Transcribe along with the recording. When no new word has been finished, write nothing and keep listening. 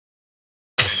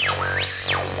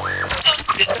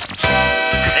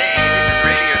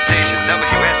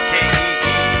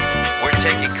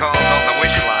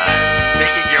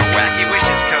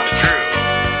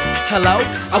Hello?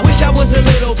 I wish I was a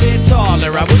little bit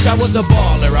taller. I wish I was a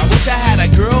baller. I wish I had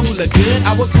a girl who looked good,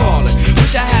 I would call her.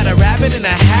 Wish I had a rabbit in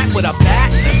a hat with a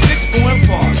bat and a 6'4"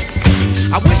 parlor.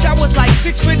 I wish I was like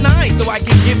 6'9" so I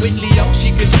can get with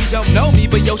Leoshi, cause she don't know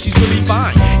me, but yo, she's really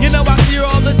fine. You know, I see her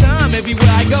all the time, everywhere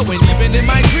I go, and even in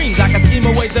my dreams, I can scheme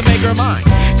a ways to make her mine.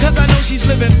 Cause I know she's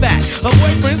living fat. Her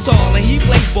boyfriend's tall and he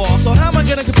plays ball, so how am I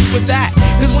gonna compete with that?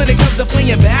 Cause when it comes to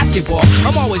playing basketball,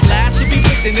 I'm always last to be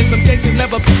picked, and in some cases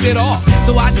never picked at all.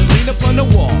 So I just lean up on the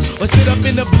wall, or sit up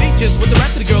in the bleachers with the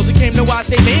rest of the girls who came to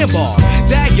watch they man ball.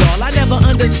 Dag y'all, I never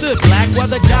understood black, why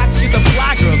the jocks get the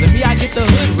fly girls, and me I get the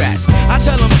hood rats. I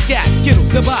tell them scat,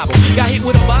 skittles, kabobble, got hit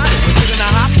with a bottle and put in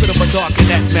a hospital for talking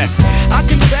that mess. I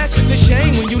confess it's a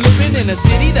shame when you living in a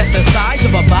city that's the size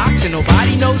of a box and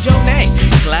nobody knows your name.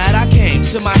 Glad I came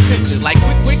to my senses, like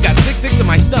quick, got sick to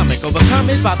my stomach, overcome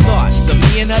it by thoughts of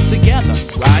me and her together,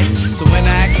 right? So when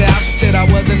I asked her out, she said I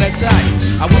wasn't a type.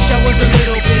 I wish I was a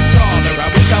little bit taller, I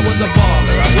wish I was a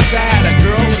baller. I wish I had a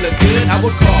girl who looked good, I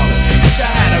would call her. Wish I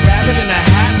had a rabbit in a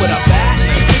hat with a bat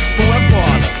and a 6'4"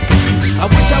 parlor. I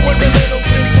wish I was a little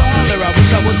bit taller, I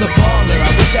wish I was a baller.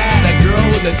 I wish I had a girl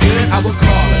who looked good, I would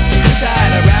call her. Wish I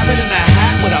had a rabbit in a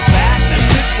hat with a bat and a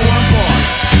 6'4" parlor.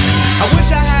 I wish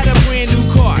I had a brand new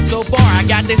car. So far I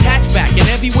got this hatchback, and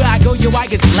everywhere I go, yo, I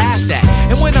get laughed at.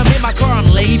 And when I'm in my car, I'm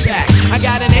laid back. I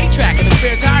got an 8-track and a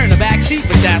spare tire in the back seat,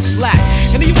 but that's flat.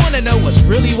 And do you wanna know what's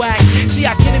really whack? See,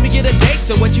 I can't even get a date,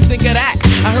 so what you think of that?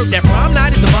 I heard that prom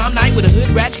night is a bomb night with a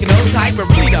hood rat, you can hold tight, but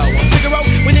really though, I'm Figaro,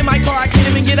 when in my car I can't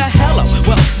even get a hello.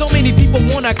 Well, so many people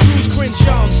wanna cruise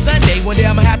Crenshaw on Sunday. One day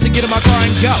I'ma have to get in my car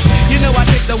and go. You know I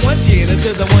take the 110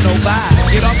 until the 105.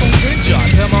 Get off on Crenshaw,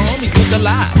 tell my homies look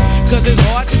alive. Cause it's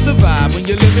hard to survive when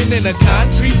you're living in the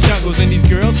concrete jungles and these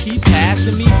girls keep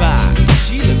passing me by.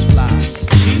 She looks fly,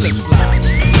 she looks fly.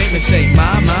 Make me say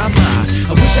my.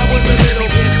 I wish I was a little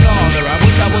bit taller, I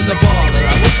wish I was a baller.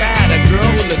 I wish I had a girl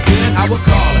who looked good, I would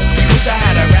call her. Wish I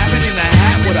had a rabbit in a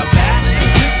hat with a bat and a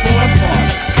 6'4"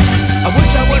 parlor. I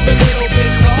wish I was a little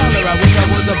bit taller, I wish I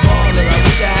was a baller. I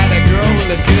wish I had a girl who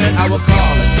looked good, I would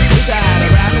call her. Wish I had